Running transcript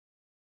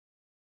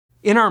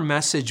In our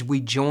message, we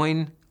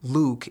join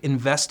Luke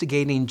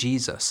investigating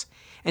Jesus,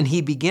 and he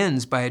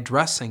begins by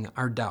addressing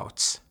our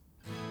doubts.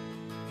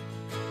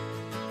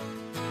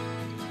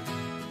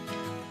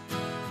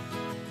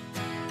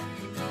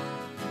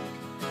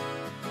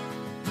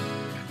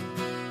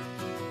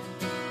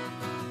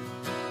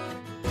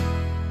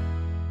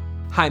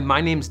 Hi,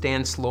 my name's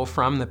Dan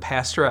Slofer. I'm the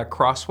pastor at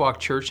Crosswalk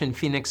Church in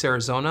Phoenix,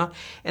 Arizona,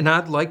 and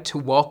I'd like to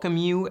welcome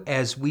you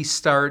as we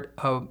start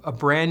a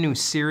brand new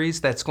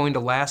series that's going to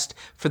last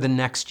for the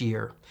next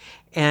year.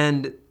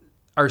 And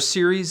our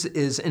series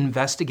is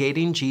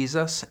Investigating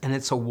Jesus, and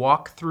it's a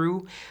walk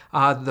through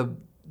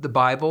the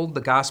Bible,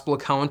 the gospel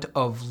account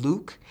of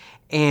Luke.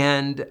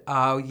 And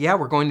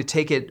we're going to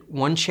take it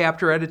one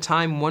chapter at a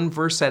time, one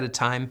verse at a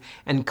time,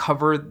 and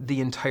cover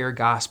the entire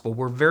gospel.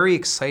 We're very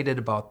excited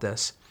about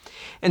this.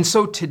 And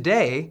so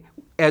today,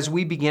 as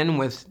we begin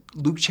with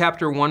Luke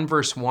chapter 1,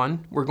 verse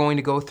 1, we're going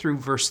to go through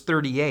verse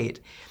 38.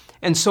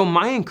 And so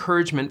my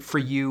encouragement for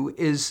you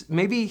is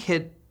maybe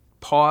hit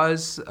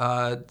pause,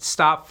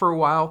 stop for a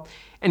while,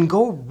 and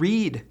go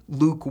read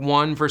Luke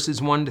 1,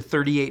 verses 1 to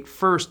 38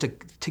 first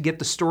to get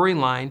the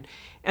storyline,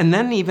 and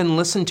then even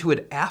listen to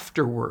it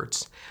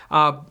afterwards.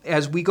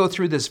 As we go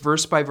through this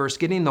verse by verse,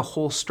 getting the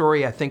whole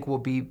story, I think, will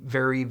be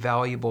very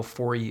valuable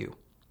for you.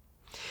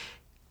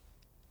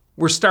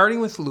 We're starting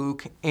with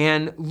Luke,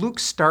 and Luke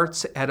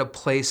starts at a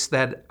place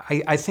that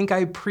I think I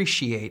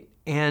appreciate,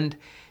 and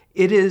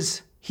it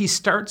is, he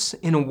starts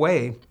in a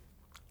way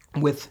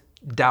with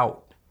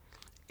doubt.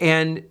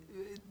 And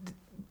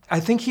I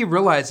think he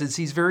realizes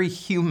he's very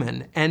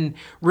human and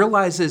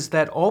realizes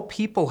that all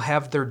people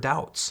have their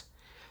doubts,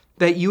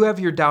 that you have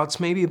your doubts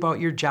maybe about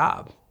your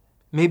job,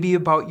 maybe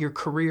about your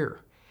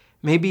career,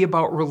 maybe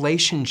about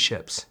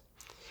relationships.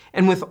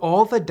 And with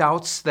all the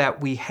doubts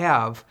that we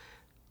have,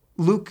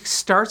 Luke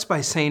starts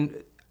by saying,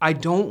 I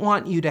don't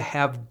want you to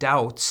have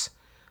doubts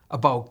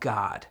about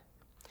God.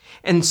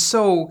 And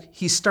so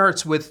he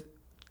starts with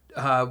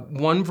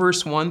 1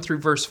 verse 1 through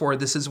verse 4.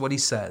 This is what he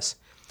says.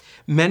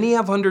 Many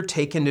have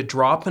undertaken to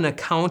draw up an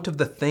account of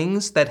the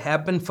things that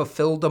have been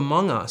fulfilled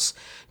among us,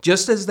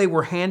 just as they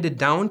were handed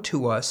down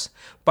to us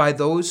by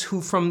those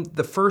who from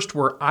the first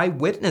were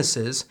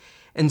eyewitnesses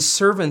and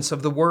servants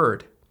of the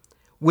word.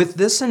 With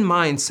this in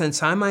mind,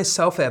 since I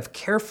myself have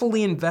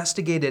carefully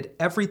investigated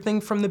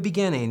everything from the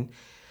beginning,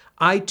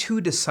 I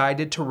too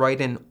decided to write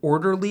an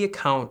orderly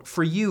account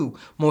for you,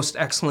 most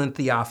excellent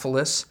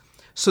Theophilus,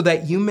 so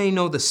that you may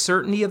know the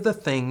certainty of the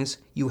things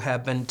you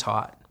have been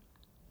taught.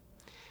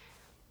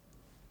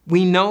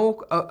 We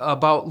know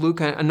about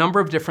Luke a number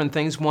of different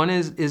things. One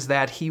is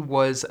that he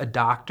was a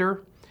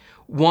doctor.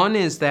 One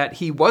is that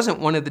he wasn't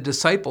one of the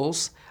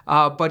disciples,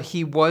 but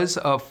he was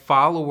a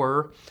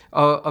follower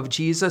of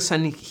Jesus,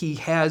 and he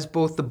has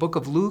both the book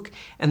of Luke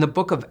and the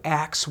book of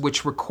Acts,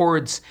 which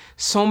records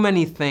so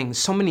many things,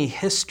 so many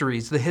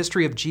histories, the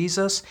history of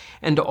Jesus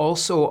and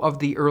also of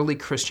the early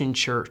Christian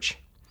church.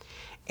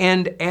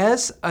 And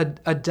as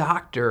a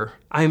doctor,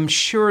 I'm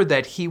sure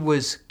that he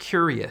was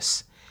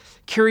curious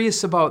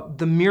about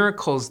the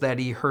miracles that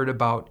he heard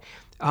about,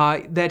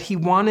 that he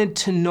wanted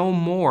to know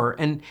more.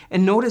 And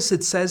notice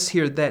it says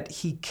here that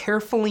he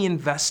carefully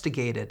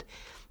investigated,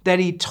 that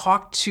he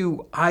talked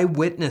to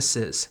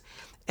eyewitnesses,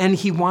 and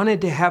he wanted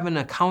to have an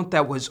account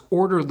that was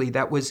orderly,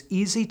 that was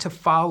easy to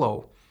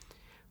follow.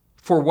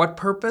 For what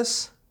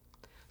purpose?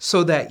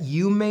 So that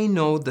you may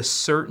know the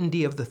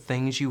certainty of the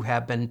things you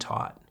have been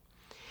taught.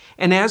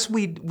 And as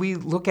we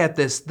look at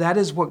this, that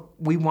is what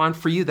we want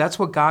for you. That's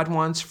what God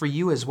wants for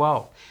you as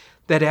well.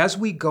 That as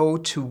we go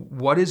to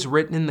what is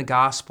written in the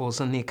Gospels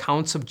and the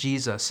accounts of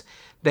Jesus,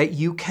 that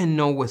you can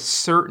know with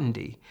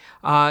certainty.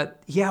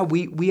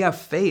 We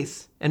have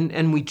faith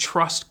and we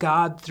trust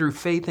God through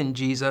faith in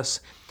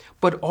Jesus,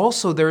 but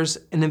also there's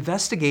an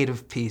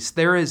investigative piece.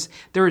 There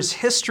is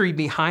history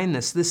behind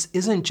this. This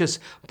isn't just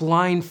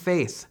blind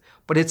faith,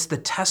 but it's the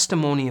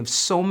testimony of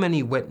so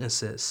many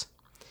witnesses.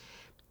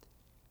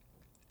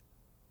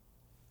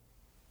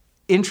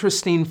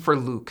 Interesting for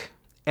Luke.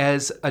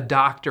 As a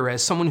doctor,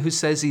 as someone who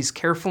says he's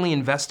carefully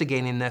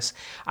investigating this,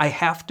 I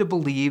have to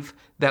believe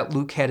that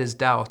Luke had his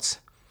doubts.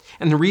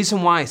 And the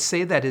reason why I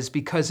say that is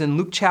because in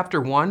Luke chapter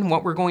 1,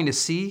 what we're going to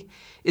see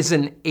is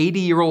an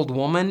 80-year-old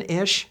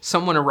woman-ish,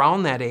 someone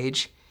around that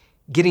age,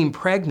 getting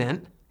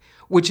pregnant,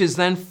 which is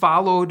then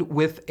followed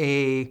with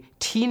a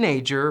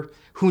teenager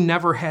who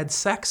never had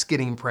sex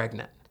getting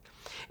pregnant.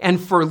 And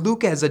for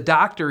Luke as a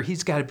doctor,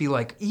 he's got to be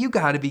like, you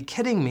got to be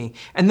kidding me.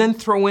 And then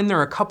throw in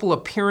there a couple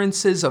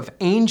appearances of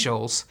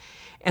angels.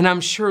 And I'm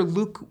sure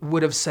Luke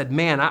would have said,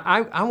 man,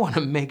 I want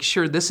to make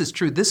sure this is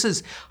true. This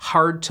is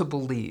hard to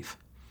believe.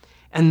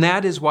 And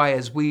that is why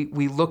as we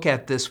look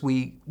at this,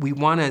 we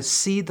want to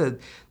see the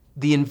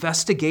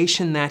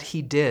investigation that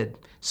he did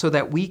so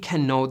that we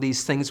can know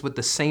these things with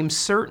the same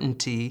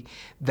certainty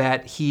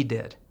that he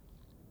did.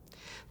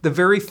 The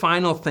very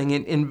final thing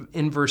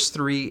in verse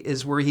 3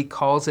 is where he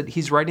calls it,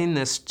 he's writing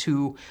this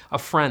to a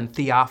friend,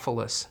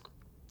 Theophilus.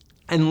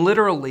 And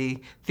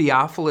literally,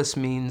 Theophilus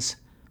means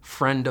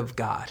friend of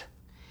God.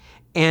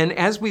 And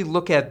as we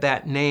look at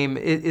that name,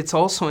 it's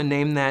also a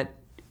name that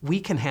we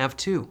can have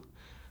too.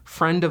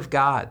 Friend of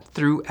God.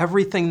 Through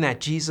everything that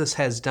Jesus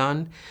has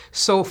done,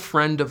 so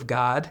friend of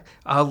God,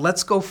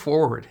 let's go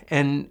forward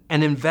and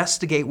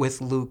investigate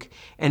with Luke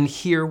and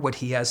hear what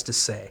he has to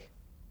say.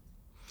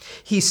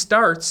 He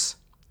starts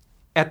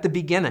at the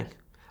beginning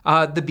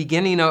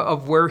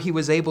of where he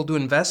was able to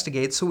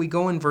investigate. So we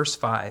go in verse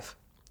 5.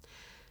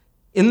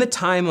 In the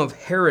time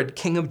of Herod,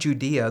 king of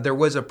Judea, there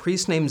was a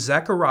priest named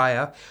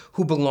Zechariah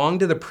who belonged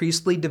to the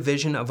priestly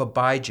division of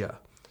Abijah.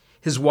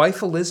 His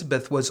wife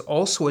Elizabeth was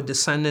also a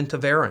descendant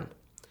of Aaron.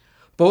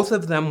 Both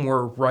of them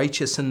were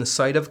righteous in the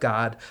sight of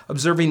God,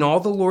 observing all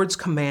the Lord's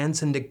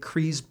commands and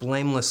decrees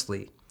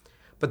blamelessly.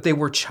 But they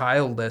were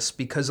childless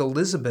because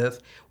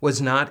Elizabeth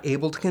was not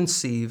able to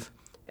conceive,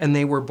 and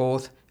they were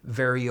both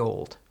very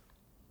old.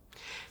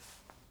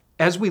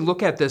 As we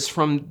look at this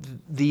from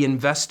the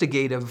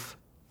investigative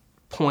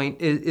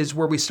point is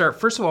where we start,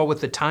 first of all,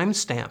 with the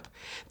timestamp,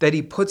 that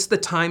he puts the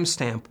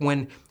timestamp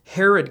when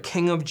Herod,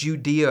 king of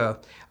Judea,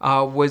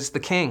 was the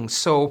king.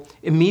 So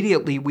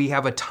immediately we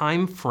have a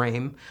time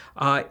frame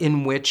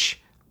in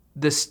which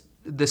this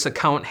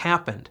account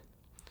happened.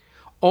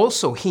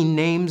 Also, he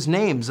names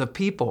names of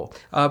people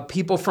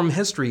from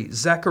history: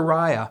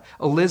 Zechariah,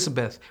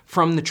 Elizabeth,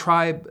 from the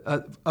tribe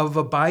of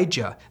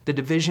Abijah, the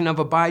division of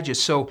Abijah.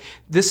 So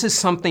this is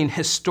something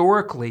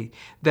historically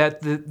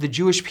that the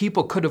Jewish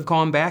people could have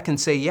gone back and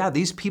say, yeah,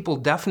 these people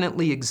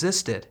definitely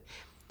existed.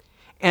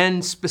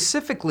 And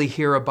specifically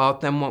here about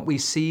them, what we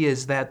see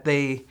is that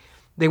they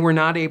were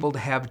not able to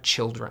have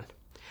children,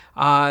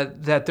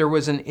 that there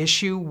was an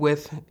issue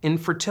with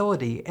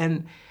infertility.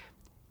 And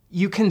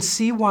you can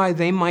see why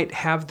they might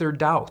have their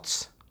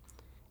doubts.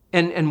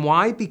 And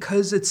why?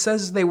 Because it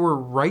says they were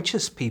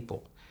righteous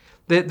people.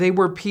 That they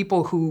were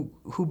people who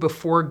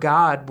before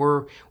God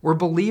were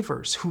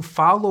believers, who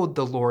followed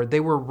the Lord. They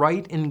were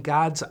right in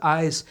God's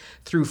eyes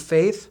through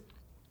faith.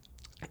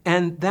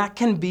 And that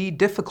can be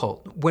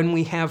difficult when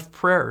we have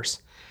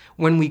prayers,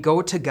 when we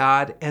go to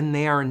God and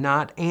they are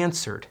not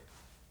answered.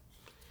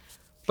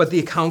 But the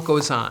account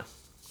goes on.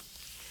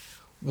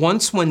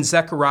 Once when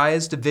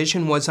Zechariah's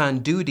division was on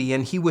duty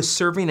and he was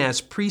serving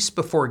as priest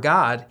before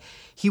God,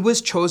 he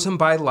was chosen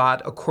by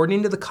lot,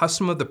 according to the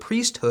custom of the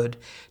priesthood,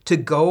 to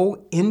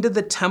go into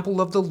the temple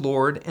of the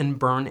Lord and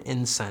burn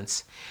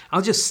incense.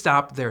 I'll just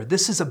stop there.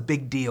 This is a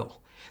big deal.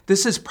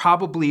 This is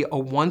probably a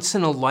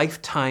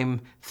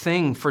once-in-a-lifetime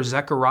thing for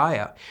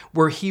Zechariah,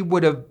 where he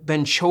would have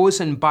been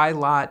chosen by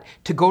lot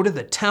to go to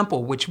the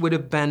temple, which would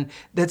have been,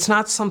 that's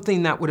not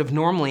something that would have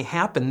normally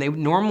happened. They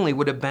normally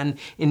would have been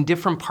in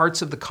different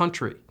parts of the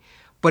country.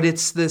 But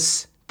it's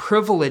this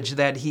privilege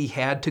that he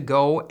had to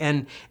go,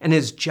 and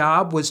his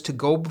job was to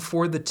go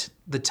before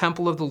the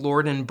temple of the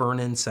Lord and burn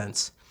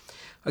incense.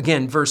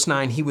 Again, verse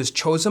 9, he was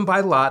chosen by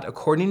lot,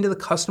 according to the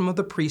custom of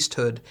the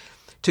priesthood,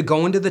 to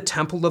go into the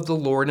temple of the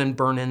Lord and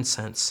burn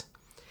incense.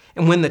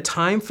 And when the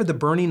time for the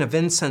burning of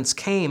incense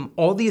came,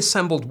 all the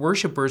assembled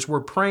worshipers were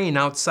praying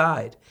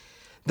outside.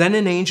 Then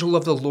an angel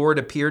of the Lord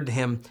appeared to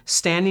him,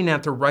 standing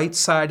at the right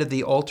side of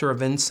the altar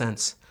of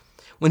incense.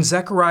 When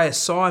Zechariah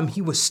saw him,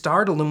 he was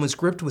startled and was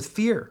gripped with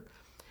fear.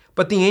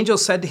 But the angel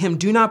said to him,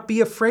 "Do not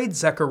be afraid,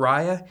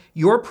 Zechariah.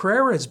 Your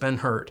prayer has been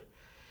heard.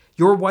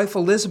 Your wife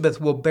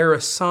Elizabeth will bear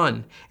a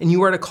son, and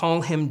you are to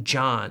call him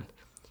John.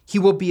 He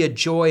will be a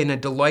joy and a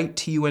delight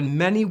to you, and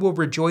many will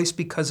rejoice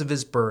because of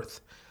his birth.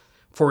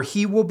 For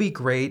he will be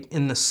great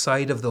in the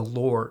sight of the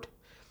Lord.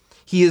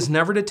 He is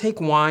never to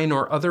take wine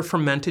or other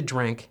fermented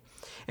drink,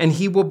 and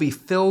he will be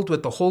filled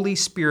with the Holy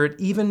Spirit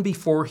even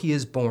before he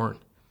is born.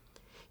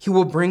 He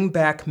will bring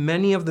back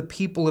many of the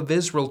people of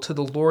Israel to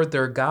the Lord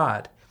their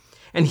God,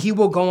 and he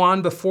will go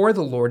on before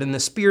the Lord in the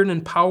spirit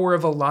and power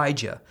of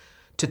Elijah,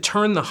 to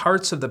turn the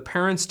hearts of the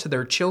parents to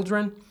their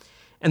children,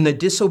 and the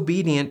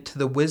disobedient to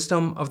the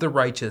wisdom of the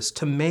righteous,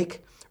 to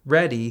make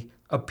ready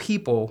a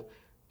people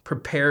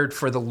prepared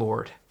for the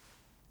Lord."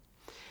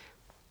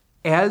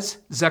 As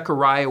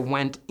Zechariah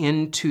went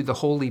into the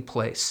holy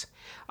place,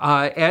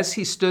 as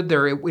he stood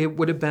there, it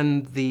would have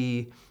been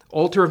the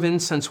altar of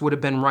incense would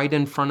have been right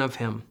in front of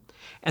him.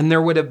 And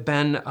there would have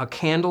been a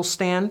candle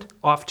stand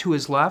off to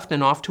his left,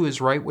 and off to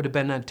his right would have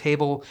been a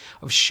table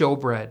of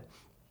showbread.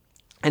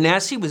 And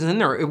as he was in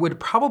there, it would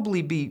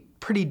probably be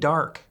pretty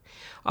dark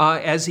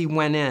as he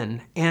went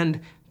in.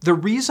 And the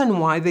reason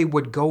why they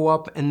would go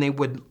up and they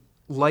would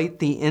light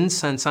the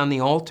incense on the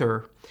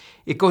altar,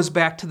 it goes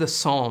back to the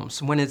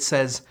Psalms when it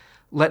says,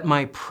 "Let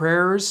my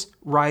prayers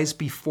rise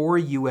before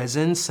you as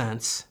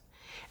incense,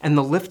 and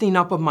the lifting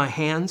up of my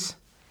hands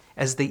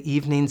as the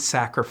evening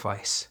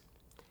sacrifice."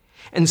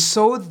 And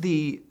so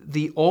the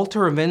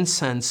altar of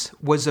incense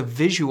was a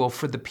visual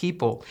for the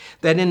people,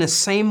 that in the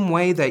same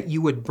way that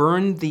you would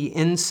burn the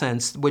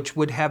incense, which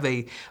would have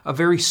a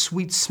very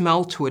sweet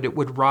smell to it, it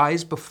would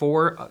rise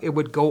before it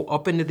would go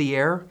up into the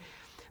air,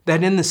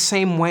 that in the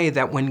same way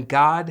that when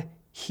God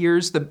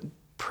hears the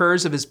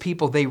prayers of his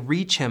people, they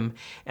reach him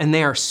and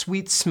they are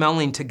sweet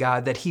smelling to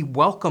God, that he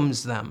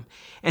welcomes them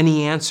and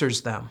he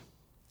answers them.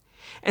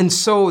 And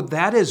so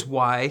that is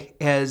why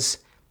as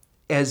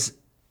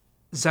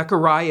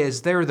Zechariah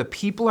is there. The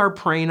people are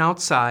praying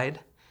outside.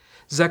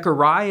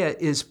 Zechariah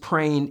is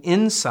praying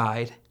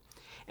inside.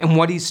 And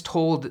what he's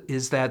told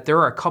is that there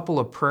are a couple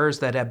of prayers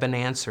that have been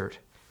answered.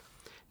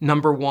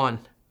 Number one,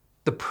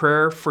 the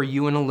prayer for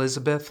you and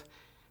Elizabeth,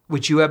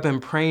 which you have been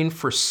praying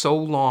for so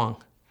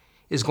long,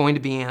 is going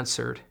to be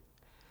answered.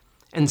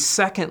 And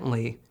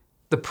secondly,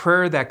 the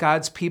prayer that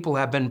God's people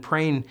have been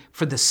praying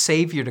for the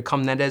Savior to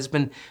come, that has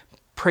been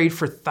prayed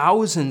for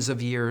thousands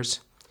of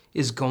years,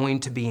 is going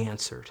to be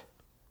answered.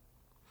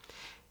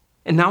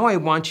 And now I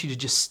want you to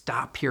just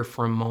stop here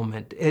for a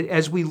moment.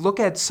 As we look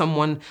at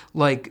someone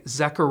like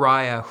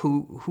Zechariah,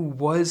 who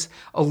was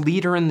a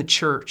leader in the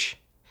church,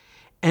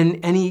 and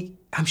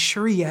I'm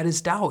sure he had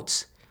his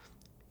doubts.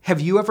 Have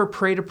you ever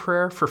prayed a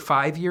prayer for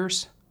 5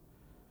 years?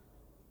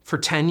 For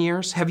 10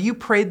 years? Have you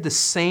prayed the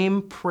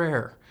same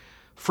prayer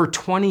for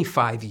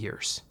 25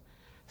 years,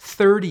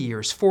 30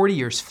 years, 40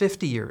 years,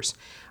 50 years?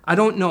 I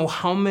don't know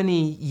how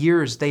many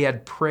years they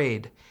had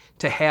prayed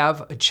to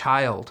have a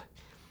child,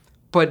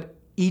 but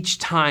each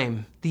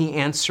time the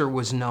answer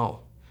was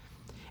no.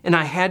 And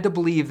I had to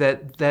believe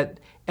that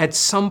at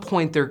some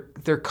point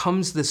there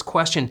comes this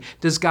question,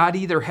 does God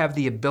either have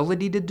the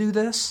ability to do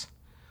this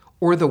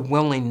or the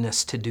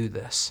willingness to do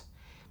this?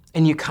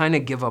 And you kind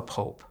of give up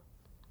hope.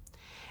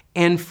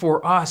 And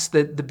for us,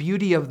 the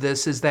beauty of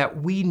this is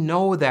that we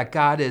know that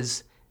God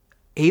is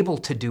able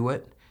to do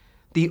it.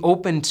 The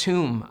open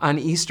tomb on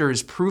Easter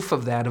is proof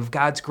of that, of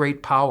God's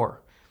great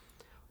power.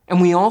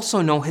 And we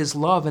also know his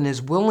love and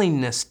his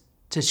willingness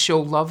to show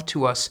love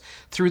to us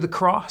through the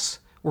cross,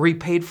 where he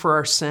paid for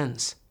our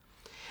sins.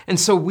 And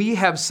so we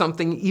have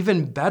something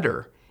even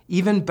better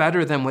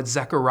than what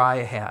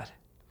Zechariah had.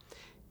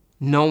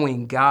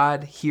 Knowing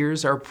God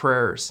hears our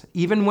prayers,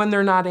 even when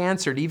they're not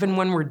answered, even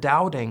when we're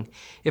doubting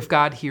if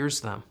God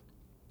hears them.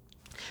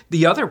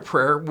 The other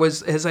prayer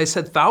was, as I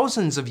said,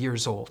 thousands of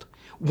years old.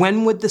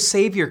 When would the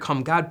Savior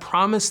come? God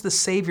promised the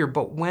Savior,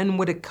 but when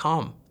would it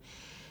come?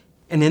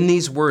 And in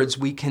these words,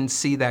 we can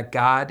see that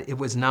God, it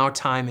was now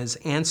time, is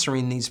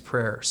answering these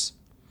prayers.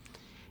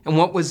 And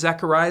what was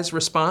Zechariah's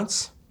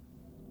response?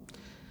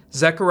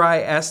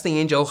 Zechariah asked the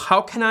angel,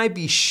 "How can I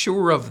be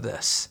sure of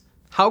this?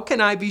 How can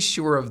I be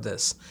sure of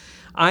this?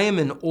 I am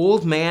an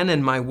old man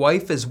and my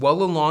wife is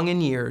well along in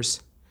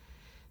years."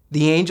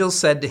 The angel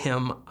said to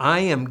him, "I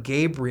am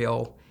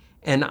Gabriel,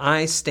 and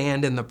I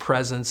stand in the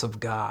presence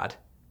of God."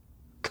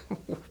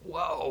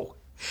 Whoa.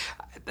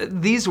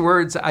 These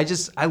words,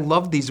 I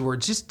love these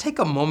words. Just take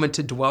a moment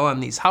to dwell on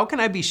these. How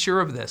can I be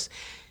sure of this?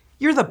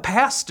 You're the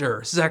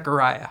pastor,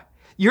 Zechariah.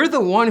 You're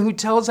the one who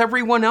tells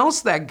everyone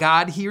else that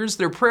God hears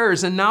their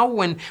prayers. And now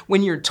when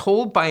you're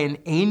told by an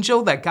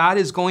angel that God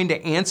is going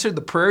to answer the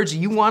prayers,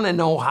 you want to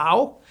know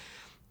how?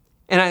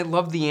 And I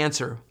love the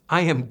answer.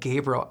 I am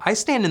Gabriel. I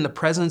stand in the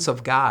presence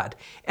of God.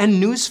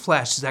 And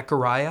newsflash,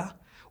 Zechariah,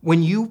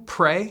 when you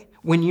pray,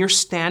 when you're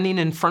standing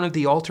in front of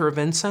the altar of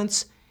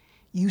incense,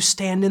 you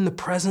stand in the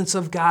presence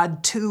of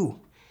God too.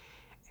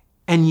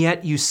 And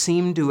yet you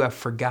seem to have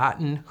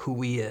forgotten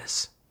who he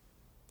is.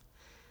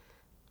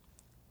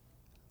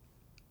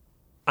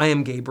 I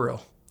am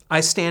Gabriel.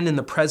 I stand in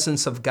the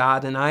presence of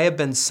God, and I have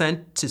been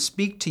sent to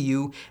speak to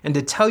you and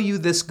to tell you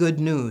this good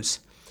news.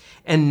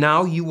 And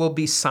now you will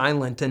be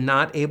silent and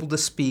not able to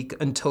speak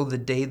until the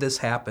day this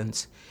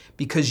happens,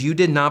 because you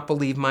did not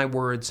believe my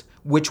words,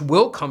 which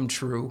will come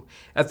true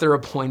at their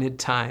appointed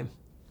time.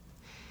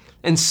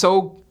 And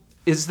so,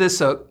 is this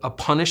a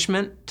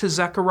punishment to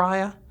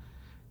Zechariah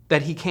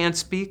that he can't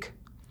speak?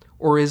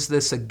 Or is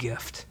this a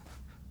gift?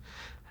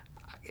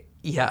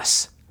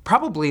 Yes,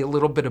 probably a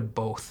little bit of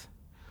both.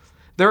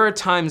 There are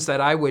times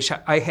that I wish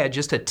I had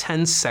just a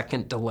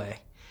 10-second delay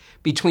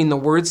between the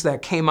words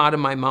that came out of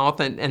my mouth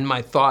and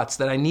my thoughts,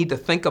 that I need to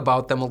think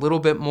about them a little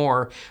bit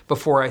more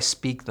before I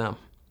speak them.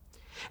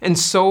 And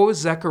so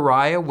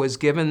Zechariah was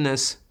given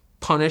this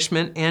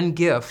punishment and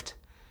gift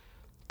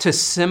to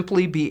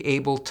simply be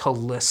able to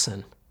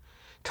listen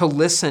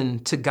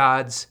to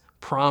God's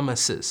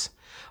promises,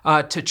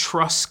 to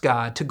trust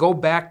God, to go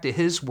back to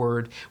his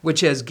word,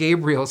 which, as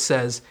Gabriel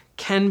says,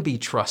 can be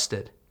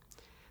trusted.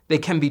 They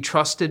can be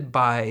trusted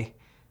by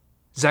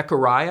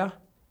Zechariah,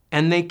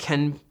 and they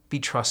can be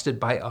trusted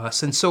by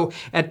us. And so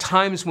at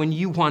times when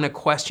you want to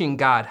question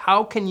God,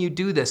 how can you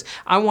do this?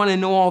 I want to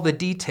know all the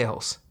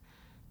details.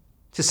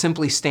 To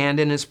simply stand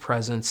in his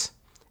presence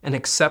and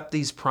accept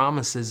these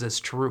promises as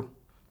true.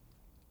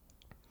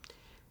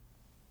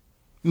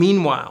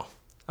 Meanwhile,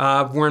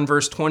 we're in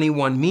verse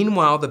 21.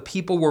 Meanwhile, the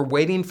people were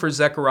waiting for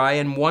Zechariah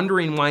and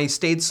wondering why he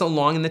stayed so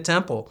long in the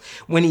temple.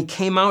 When he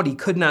came out, he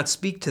could not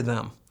speak to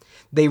them.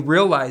 They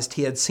realized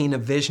he had seen a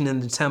vision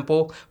in the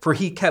temple, for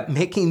he kept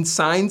making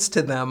signs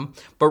to them,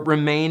 but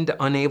remained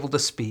unable to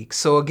speak.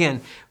 So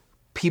again,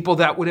 people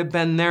that would have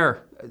been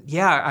there,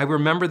 yeah, I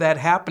remember that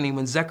happening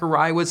when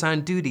Zechariah was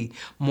on duty.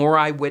 More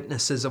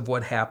eyewitnesses of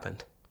what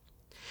happened.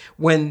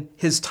 When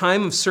his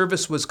time of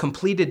service was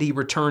completed, he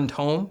returned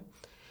home.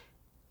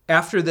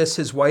 After this,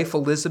 his wife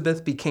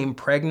Elizabeth became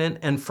pregnant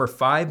and for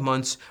 5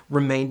 months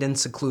remained in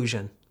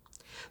seclusion.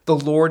 The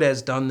Lord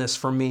has done this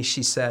for me,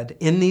 she said.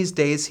 In these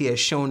days he has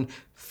shown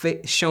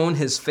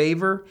his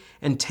favor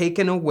and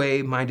taken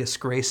away my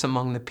disgrace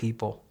among the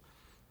people.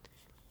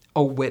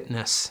 A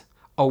witness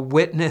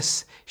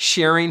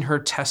sharing her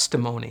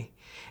testimony.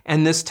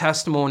 And this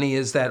testimony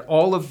is that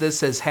all of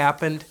this has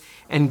happened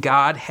and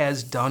God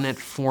has done it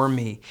for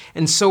me.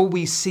 And so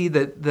we see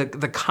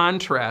the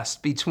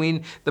contrast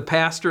between the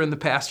pastor and the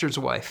pastor's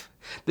wife,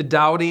 the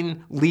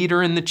doubting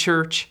leader in the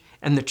church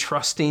and the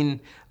trusting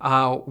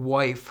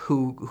wife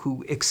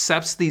who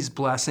accepts these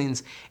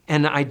blessings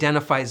and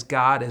identifies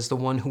God as the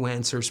one who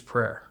answers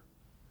prayer.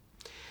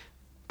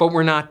 But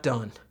we're not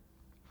done.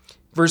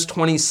 Verse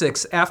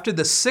 26, after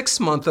the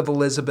 6th month of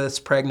Elizabeth's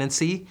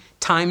pregnancy,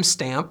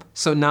 timestamp,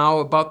 so now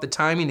about the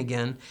timing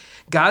again,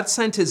 God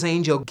sent his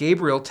angel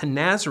Gabriel to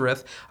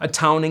Nazareth, a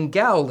town in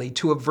Galilee,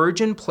 to a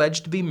virgin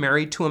pledged to be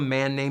married to a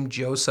man named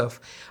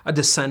Joseph, a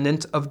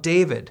descendant of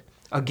David.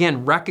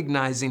 Again,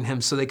 recognizing him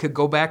so they could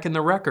go back in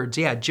the records.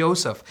 Yeah,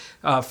 Joseph,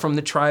 from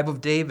the tribe of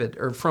David,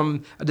 or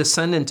from a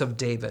descendant of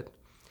David.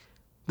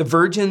 The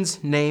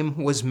virgin's name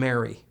was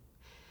Mary.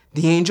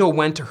 The angel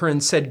went to her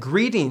and said,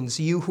 "Greetings,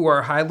 you who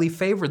are highly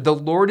favored. The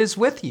Lord is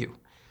with you."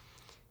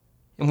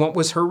 And what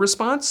was her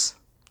response?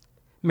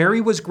 Mary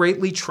was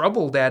greatly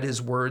troubled at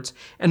his words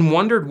and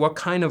wondered what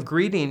kind of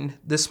greeting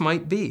this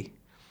might be.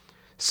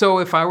 So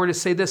if I were to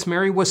say this,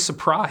 Mary was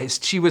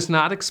surprised. She was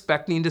not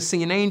expecting to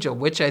see an angel,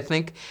 which I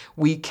think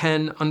we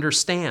can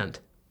understand.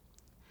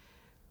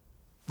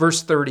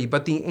 Verse 30,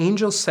 but the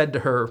angel said to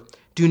her,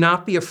 "Do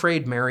not be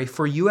afraid, Mary,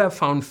 for you have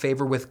found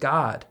favor with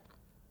God.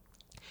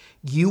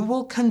 You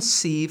will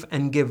conceive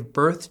and give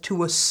birth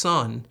to a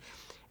son,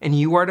 and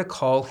you are to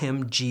call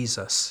him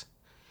Jesus.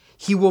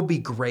 He will be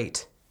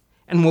great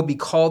and will be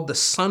called the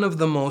Son of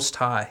the Most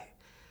High.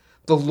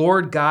 The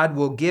Lord God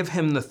will give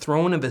him the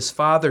throne of his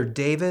father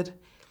David,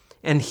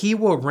 and he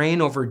will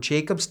reign over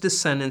Jacob's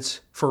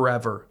descendants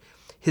forever.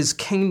 His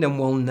kingdom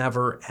will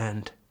never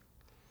end."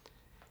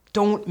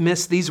 Don't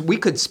miss these. We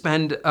could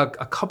spend a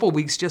couple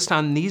weeks just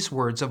on these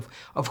words of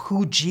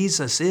who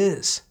Jesus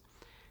is.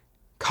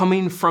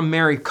 Coming from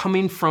Mary,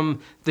 coming from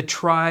the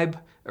tribe,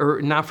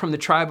 or not from the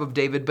tribe of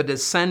David, but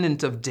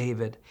descendant of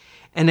David.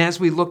 And as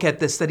we look at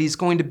this, that he's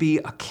going to be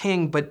a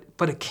king, but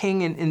a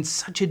king in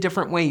such a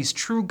different way. He's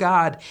true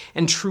God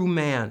and true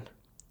man.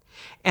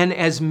 And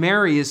as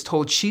Mary is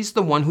told, she's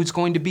the one who's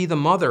going to be the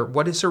mother.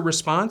 What is her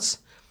response?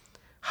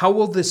 "How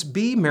will this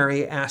be,"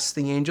 Mary asks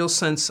the angel,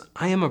 "since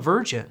I am a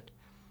virgin?"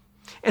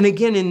 And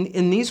again,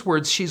 in these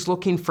words, she's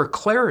looking for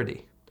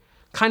clarity,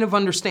 kind of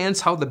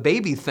understands how the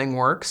baby thing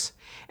works,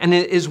 and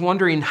is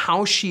wondering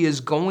how she is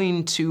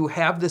going to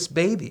have this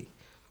baby.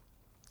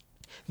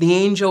 The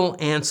angel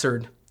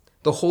answered,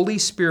 "The Holy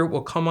Spirit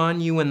will come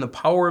on you, and the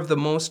power of the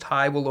Most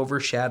High will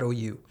overshadow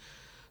you.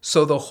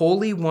 So the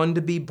Holy One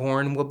to be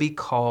born will be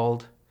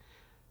called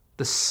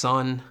the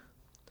Son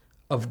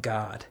of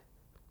God.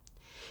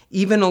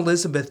 Even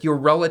Elizabeth, your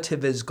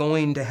relative, is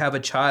going to have a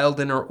child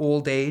in her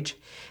old age,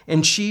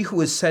 and she who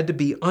is said to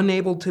be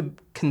unable to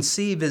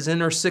conceive is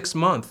in her 6th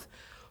month,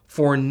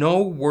 for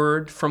no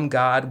word from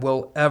God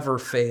will ever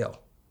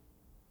fail."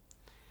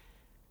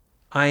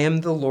 "I am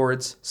the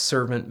Lord's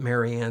servant,"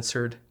 Mary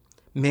answered.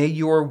 "May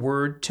your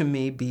word to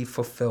me be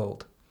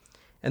fulfilled."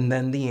 And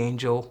then the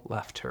angel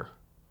left her.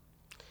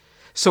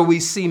 So we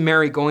see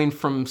Mary going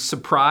from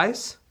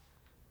surprise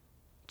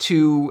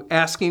to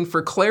asking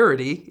for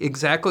clarity.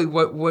 Exactly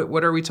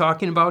what are we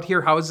talking about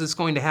here? How is this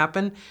going to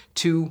happen?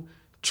 To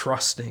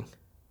trusting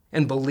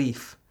and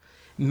belief.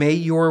 May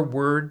your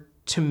word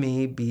to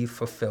me be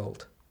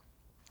fulfilled.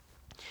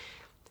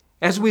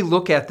 As we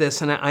look at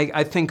this, and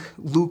I think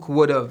Luke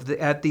would have,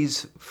 at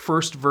these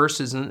first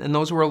verses, and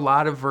those were a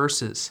lot of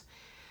verses,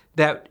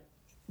 that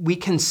we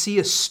can see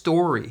a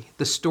story,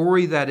 the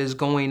story that is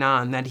going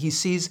on, that he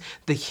sees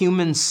the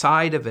human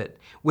side of it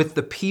with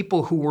the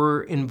people who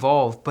were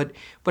involved. But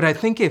I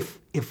think if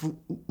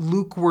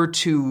Luke were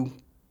to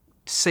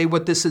say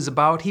what this is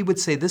about, he would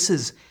say this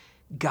is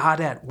God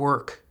at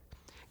work.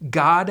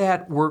 God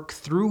at work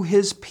through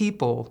his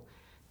people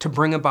to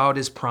bring about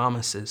his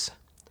promises.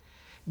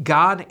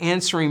 God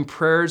answering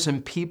prayers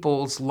in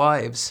people's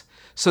lives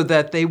so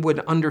that they would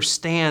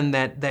understand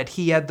that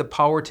he had the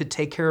power to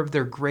take care of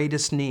their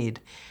greatest need,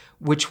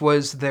 which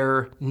was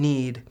their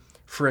need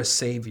for a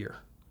Savior.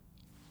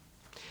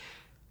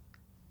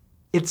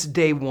 It's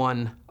day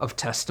one of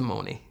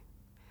testimony.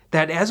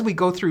 That as we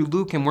go through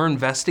Luke and we're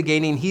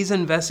investigating, he's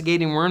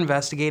investigating, we're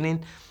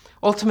investigating,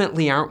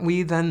 ultimately aren't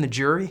we then the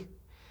jury?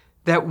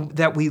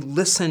 That we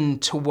listen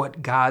to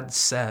what God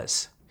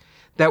says.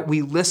 That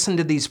we listen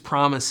to these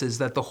promises,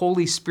 that the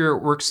Holy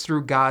Spirit works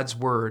through God's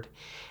word.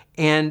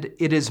 And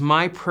it is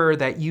my prayer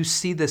that you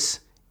see this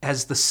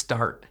as the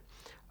start,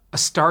 a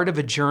start of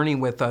a journey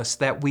with us,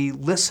 that we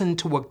listen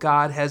to what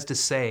God has to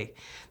say,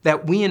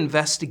 that we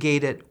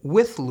investigate it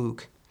with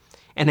Luke,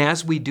 and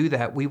as we do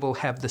that, we will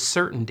have the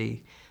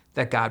certainty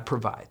that God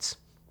provides.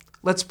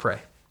 Let's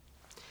pray.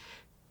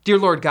 Dear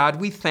Lord God,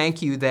 we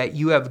thank you that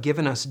you have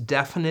given us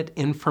definite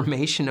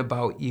information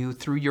about you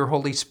through your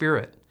Holy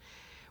Spirit.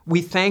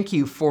 We thank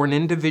you for an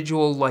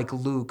individual like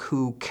Luke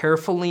who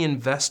carefully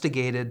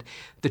investigated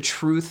the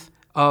truth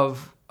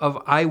of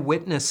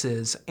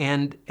eyewitnesses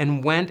and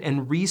went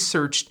and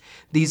researched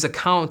these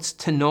accounts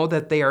to know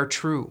that they are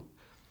true.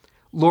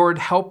 Lord,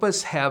 help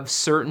us have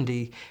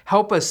certainty.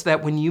 Help us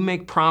that when you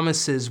make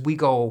promises, we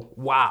go,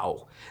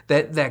 wow,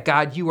 that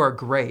God, you are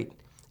great,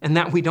 and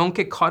that we don't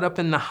get caught up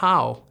in the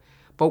how,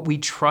 but we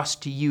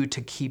trust you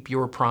to keep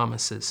your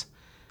promises.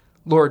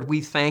 Lord,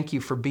 we thank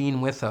you for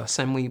being with us,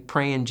 and we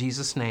pray in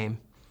Jesus' name,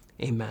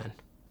 amen.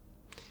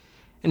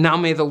 And now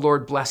may the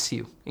Lord bless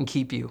you and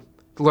keep you.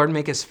 The Lord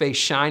make his face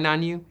shine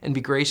on you and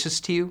be gracious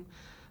to you.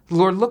 The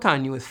Lord look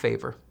on you with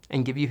favor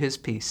and give you his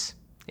peace.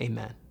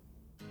 Amen.